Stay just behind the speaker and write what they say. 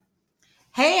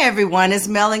Hey everyone, it's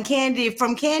Mel and Candy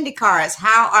from Candy Cards.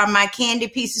 How are my Candy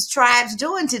Pieces tribes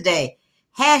doing today?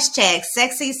 Hashtag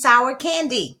sexy sour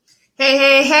candy.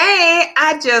 Hey.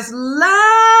 I just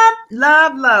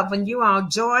love when you all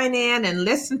join in and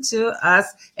listen to us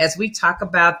as we talk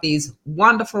about these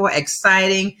wonderful,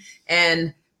 exciting,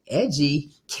 and edgy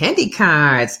candy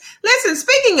cards. Listen,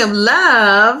 speaking of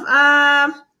Love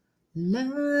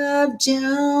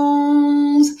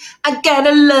Jones. I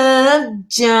gotta love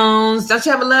Jones. Don't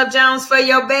you have a love Jones for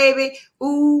your baby?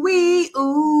 Ooh wee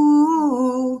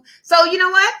ooh. So you know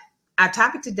what? Our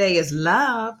topic today is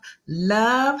love.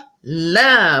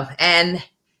 And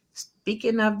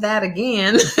speaking of that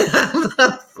again,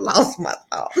 I've lost my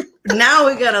thought. Now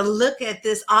we're going to look at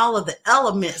all of the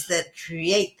elements that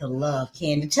create the love,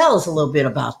 Candy. Tell us a little bit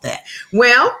about that.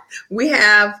 Well, we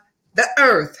have the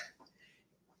earth,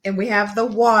 and we have the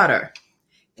water,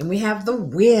 and we have the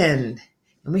wind,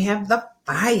 and we have the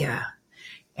fire.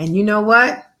 And you know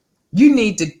what? You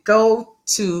need to go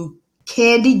to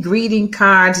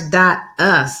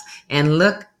candygreetingcards.us and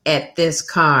look at this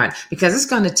card, because it's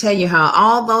going to tell you how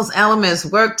all those elements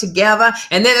work together,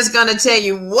 and then it's going to tell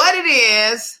you what it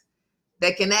is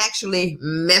that can actually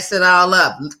mess it all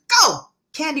up. Go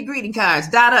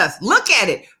candygreetingcards.us. Look at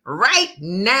it right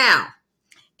now.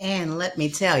 And let me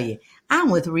tell you, I'm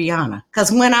with Rihanna,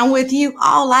 because when I'm with you,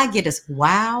 all I get is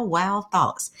wow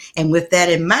thoughts. And with that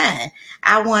in mind,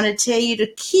 I want to tell you to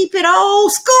keep it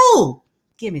old school.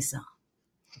 Give me some.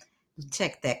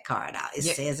 Check that card out. It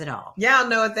says it all. Y'all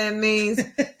know what that means.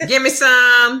 Give me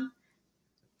some.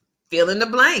 Fill in the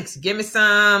blanks. Give me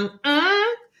some.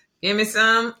 Give me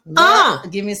some.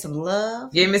 Give me some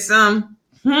love. Give me some.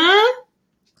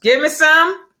 Give me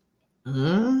some.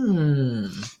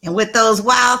 And with those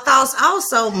wild thoughts,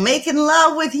 also making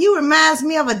love with you reminds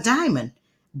me of a diamond.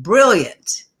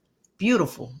 Brilliant,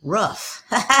 beautiful, rough,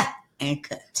 and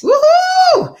cut.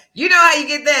 Woohoo! You know how you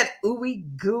get that ooey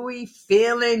gooey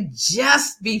feeling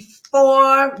just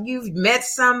before you've met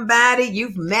somebody,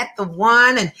 you've met the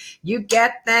one, and you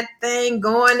got that thing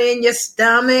going in your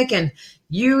stomach, and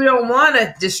you don't want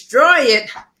to destroy it.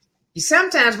 You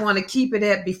sometimes want to keep it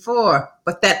at before,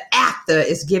 but that after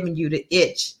is giving you the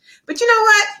itch. But you know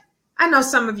what? I know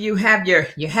some of you have your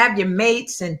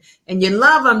mates and you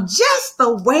love them just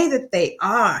the way that they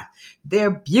are.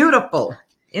 They're beautiful,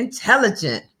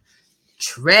 intelligent,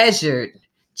 treasured,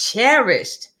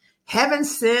 cherished, heaven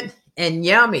sent, and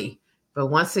yummy. But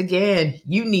once again,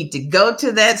 you need to go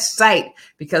to that site,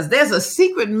 because there's a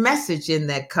secret message in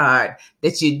that card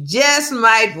that you just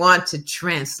might want to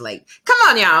translate. Come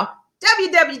on, y'all.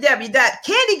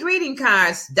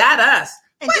 www.candygreetingcards.us.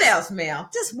 What else, Mel?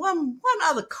 Just one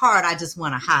other card I just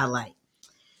want to highlight.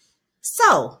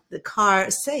 So the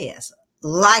card says,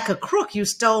 like a crook, you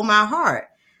stole my heart,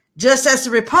 just as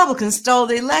the Republicans stole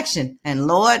the election. And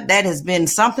Lord, that has been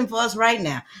something for us right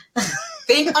now.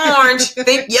 Think orange,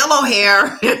 think yellow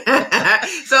hair. So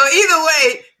either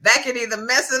way, that can either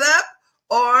mess it up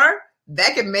or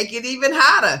that can make it even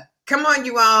hotter. Come on,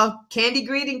 you all.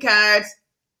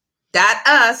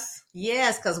 Candygreetingcards.us.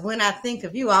 Yes, because when I think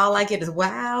of you, all I get is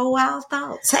wow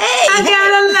thoughts. Hey, I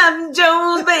gotta love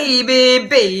Jones, baby.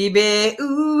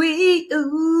 Ooh,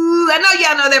 ooh. I know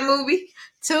y'all know that movie.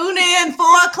 Tune in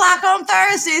 4:00 on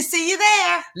Thursday. See you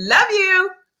there. Love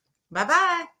you.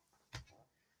 Bye-bye.